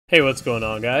Hey, what's going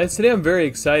on, guys? Today I'm very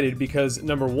excited because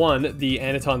number one, the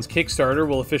Anitons Kickstarter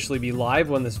will officially be live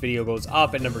when this video goes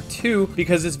up, and number two,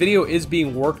 because this video is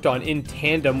being worked on in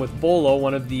tandem with Bolo,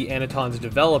 one of the Anitons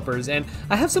developers, and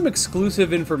I have some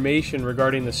exclusive information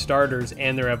regarding the starters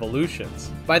and their evolutions.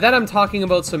 By that I'm talking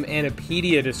about some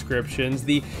Anipedia descriptions,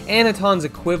 the Anitons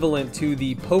equivalent to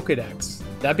the Pokédex.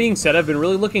 That being said, I've been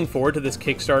really looking forward to this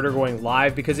Kickstarter going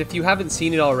live because if you haven't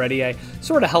seen it already, I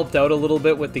sort of helped out a little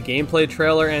bit with the gameplay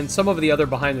trailer and some of the other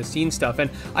behind the scenes stuff, and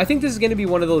I think this is going to be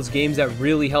one of those games that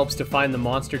really helps define the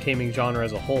monster taming genre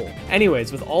as a whole.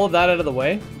 Anyways, with all of that out of the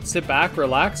way, sit back,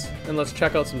 relax, and let's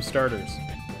check out some starters.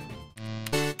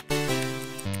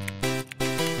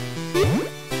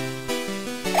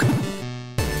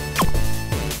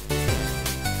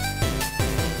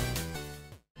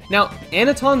 Now,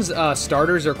 Aniton's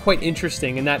starters are quite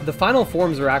interesting in that the final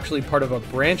forms are actually part of a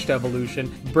branched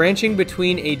evolution, branching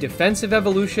between a defensive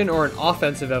evolution or an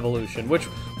offensive evolution, which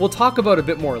we'll talk about a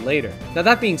bit more later. Now,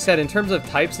 that being said, in terms of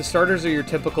types, the starters are your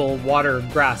typical water,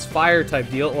 grass, fire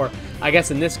type deal, or I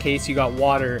guess in this case you got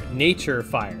water, nature,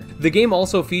 fire. The game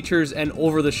also features an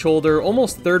over-the-shoulder,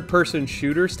 almost third-person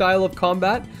shooter style of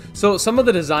combat, so some of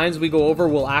the designs we go over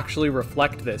will actually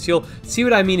reflect this. You'll see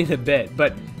what I mean in a bit,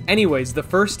 but anyways, the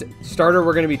first starter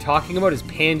we're going to be talking about is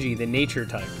Panji, the nature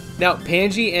type. Now,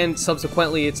 Panji and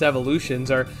subsequently its evolutions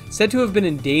are said to have been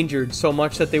endangered so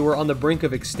much that they were on the brink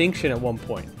of extinction at one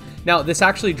point. Now, this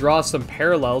actually draws some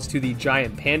parallels to the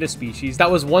giant panda species that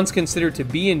was once considered to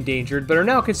be endangered, but are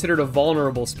now considered a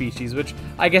vulnerable species, which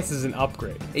I guess is an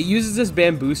upgrade. It uses this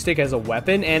bamboo stick as a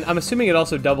weapon, and I'm assuming it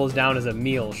also doubles down as a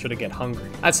meal should it get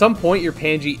hungry. At some point, your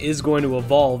Panji is going to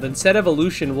evolve, and said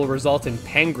evolution will result in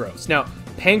Pangros. Now,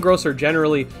 Pangros are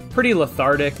generally pretty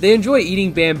lethargic. They enjoy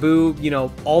eating bamboo,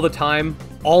 all the time,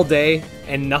 all day,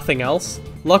 and nothing else.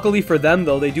 Luckily for them,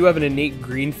 though, they do have an innate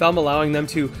green thumb, allowing them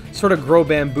to sort of grow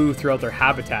bamboo throughout their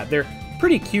habitat. They're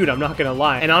pretty cute, I'm not gonna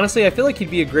lie. And honestly, I feel like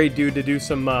he'd be a great dude to do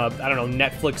some, I don't know,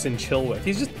 Netflix and chill with.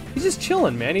 He's just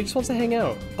chilling, man. He just wants to hang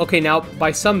out. Okay, now,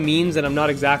 by some means, and I'm not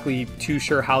exactly too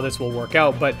sure how this will work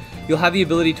out, but you'll have the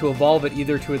ability to evolve it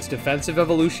either to its defensive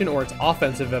evolution or its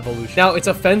offensive evolution. Now, its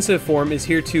offensive form is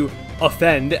here to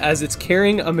offend, as it's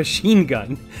carrying a machine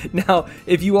gun. Now,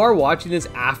 if you are watching this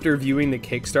after viewing the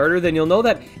Kickstarter, then you'll know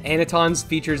that Anitons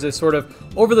features this sort of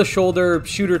over-the-shoulder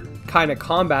shooter kind of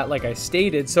combat, like I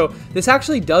stated, so this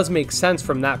actually does make sense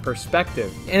from that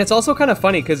perspective. And it's also kind of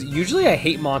funny, because usually I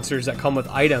hate monsters that come with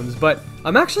items, but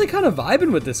I'm actually kind of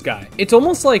vibing with this guy. It's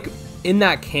almost like in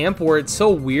that camp where it's so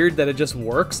weird that it just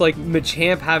works, like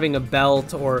Machamp having a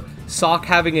belt or Sock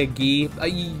having a gi,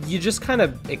 you just kind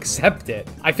of accept it.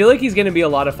 I feel like he's going to be a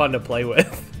lot of fun to play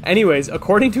with. Anyways,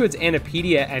 according to its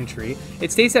Anipedia entry,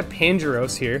 it states that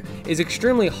Pangeros here is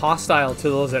extremely hostile to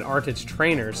those that aren't its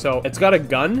trainers. So it's got a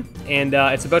gun, and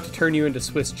it's about to turn you into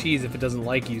Swiss cheese if it doesn't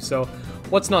like you, so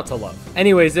what's not to love?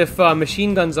 Anyways, if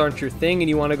machine guns aren't your thing and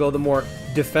you want to go the more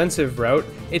defensive route,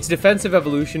 its defensive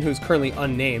evolution, who's currently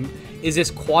unnamed, is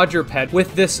this quadruped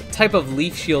with this type of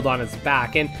leaf shield on its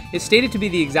back, and it's stated to be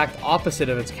the exact opposite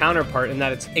of its counterpart in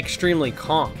that it's extremely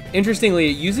calm.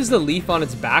 Interestingly, it uses the leaf on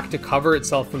its back to cover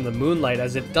itself from the moonlight,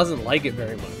 as it doesn't like it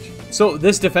very much. So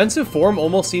this defensive form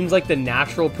almost seems like the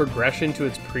natural progression to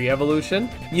its pre-evolution.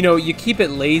 You keep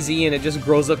it lazy and it just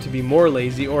grows up to be more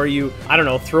lazy, or you, I don't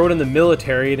know, throw it in the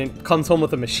military and it comes home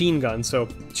with a machine gun, so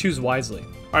choose wisely.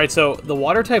 Alright, so the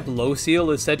water type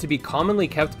Loseal is said to be commonly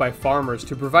kept by farmers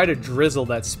to provide a drizzle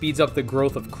that speeds up the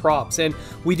growth of crops, and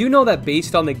we do know that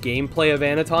based on the gameplay of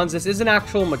Anitons, this is an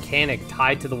actual mechanic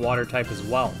tied to the water type as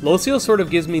well. Loseal sort of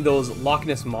gives me those Loch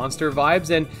Ness Monster vibes,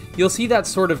 and you'll see that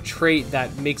sort of trait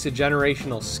that makes a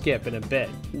generational skip in a bit.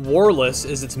 Warless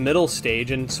is its middle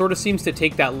stage and sort of seems to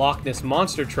take that Loch Ness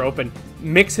Monster trope and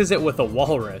mixes it with a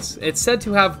walrus. It's said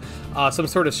to have some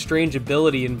sort of strange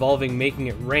ability involving making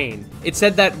it rain. It's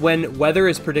said that when weather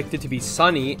is predicted to be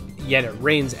sunny, yet it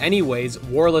rains anyways,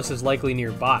 Warless is likely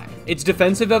nearby. Its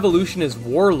defensive evolution is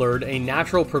Warlord, a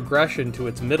natural progression to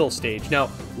its middle stage. Now,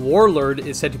 Warlord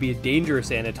is said to be a dangerous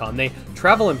Aniton. They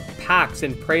travel in packs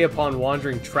and prey upon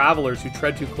wandering travelers who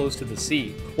tread too close to the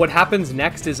sea. What happens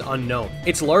next is unknown.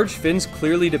 Its large fins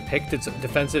clearly depict its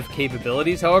defensive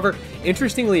capabilities. However,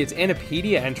 interestingly, its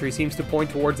Anipedia entry seems to point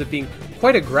towards it being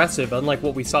quite aggressive, unlike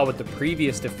what we saw with the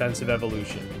previous defensive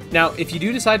evolution. Now, if you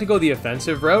do decide to go the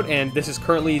offensive route, and this is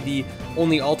currently the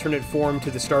only alternate form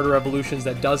to the starter evolutions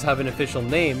that does have an official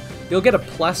name, you'll get a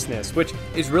Plessness, which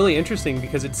is really interesting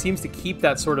because it seems to keep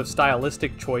that sort of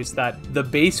stylistic choice that the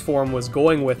base form was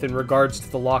going with in regards to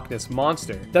the Loch Ness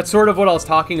Monster. That's sort of what I was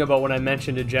talking about when I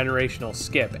mentioned a generational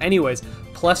skip. Anyways,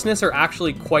 Plesnis are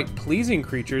actually quite pleasing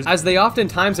creatures, as they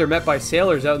oftentimes are met by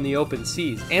sailors out in the open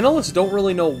seas. Analysts don't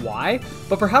really know why,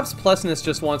 but perhaps Plesnis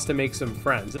just wants to make some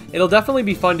friends. It'll definitely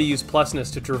be fun to use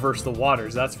Plesnis to traverse the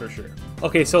waters, that's for sure.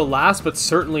 Okay, so last but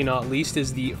certainly not least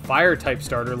is the fire type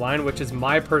starter line, which is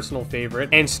my personal favorite,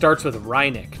 and starts with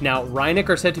Rhynic. Now, Rhynic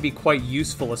are said to be quite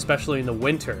useful, especially in the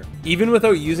winter. Even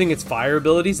without using its fire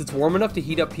abilities, it's warm enough to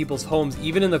heat up people's homes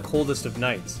even in the coldest of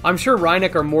nights. I'm sure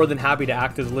Rhynic are more than happy to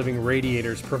act as living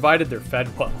radiators, provided they're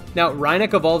fed well. Now,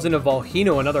 Rhynic evolves into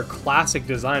Volhino, another classic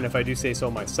design if I do say so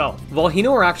myself.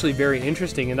 Volhino are actually very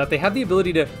interesting in that they have the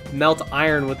ability to melt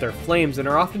iron with their flames and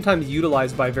are oftentimes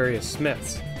utilized by various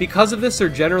smiths. Because of this, they're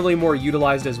generally more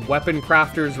utilized as weapon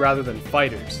crafters rather than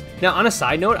fighters. Now, on a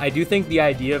side note, I do think the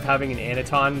idea of having an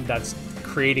Aniton that's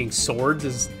creating swords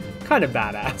is kind of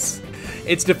badass.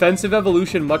 Its defensive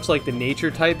evolution, much like the nature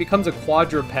type, becomes a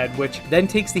quadruped, which then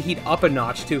takes the heat up a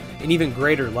notch to an even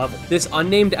greater level. This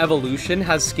unnamed evolution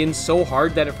has skin so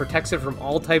hard that it protects it from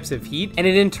all types of heat, and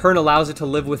it in turn allows it to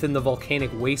live within the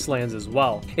volcanic wastelands as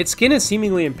well. Its skin is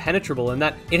seemingly impenetrable in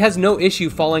that it has no issue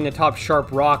falling atop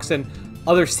sharp rocks and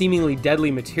other seemingly deadly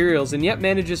materials, and yet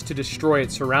manages to destroy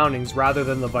its surroundings rather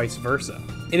than the vice versa.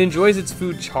 It enjoys its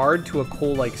food charred to a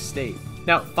coal-like state.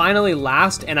 Now, finally,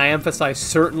 last, and I emphasize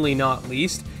certainly not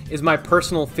least, is my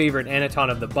personal favorite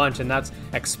Aniton of the bunch, and that's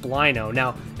Explino.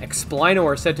 Now, Explino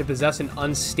are said to possess an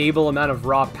unstable amount of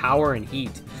raw power and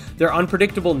heat. Their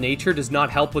unpredictable nature does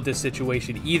not help with this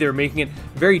situation either, making it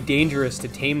very dangerous to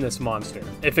tame this monster.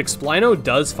 If Explino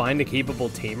does find a capable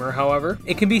tamer, however,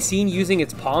 it can be seen using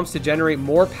its palms to generate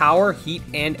more power, heat,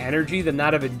 and energy than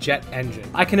that of a jet engine.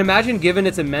 I can imagine, given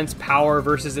its immense power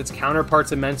versus its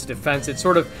counterpart's immense defense, it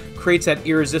sort of creates that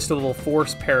irresistible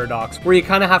force paradox, where you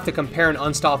kind of have to compare an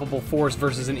unstoppable force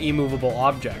versus an immovable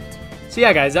object. So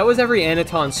yeah guys, that was every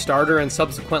Aniton starter and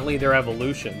subsequently their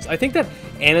evolutions. I think that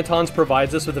Anitons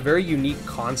provides us with a very unique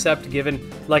concept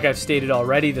given, like I've stated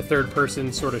already, the third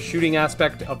person sort of shooting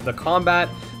aspect of the combat,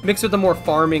 mixed with the more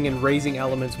farming and raising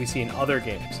elements we see in other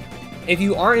games. If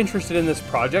you are interested in this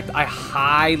project, I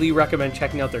highly recommend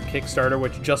checking out their Kickstarter,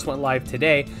 which just went live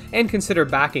today, and consider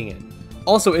backing it.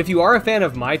 Also, if you are a fan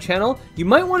of my channel, you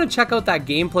might want to check out that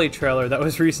gameplay trailer that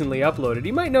was recently uploaded.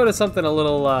 You might notice something a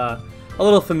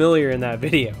little familiar in that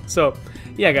video. So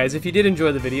yeah guys, if you did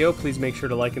enjoy the video, please make sure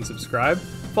to like and subscribe.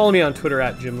 Follow me on Twitter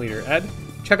at GymLeaderEd.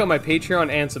 Check out my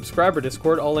Patreon and subscriber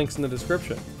Discord, all links in the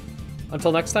description.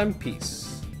 Until next time, peace.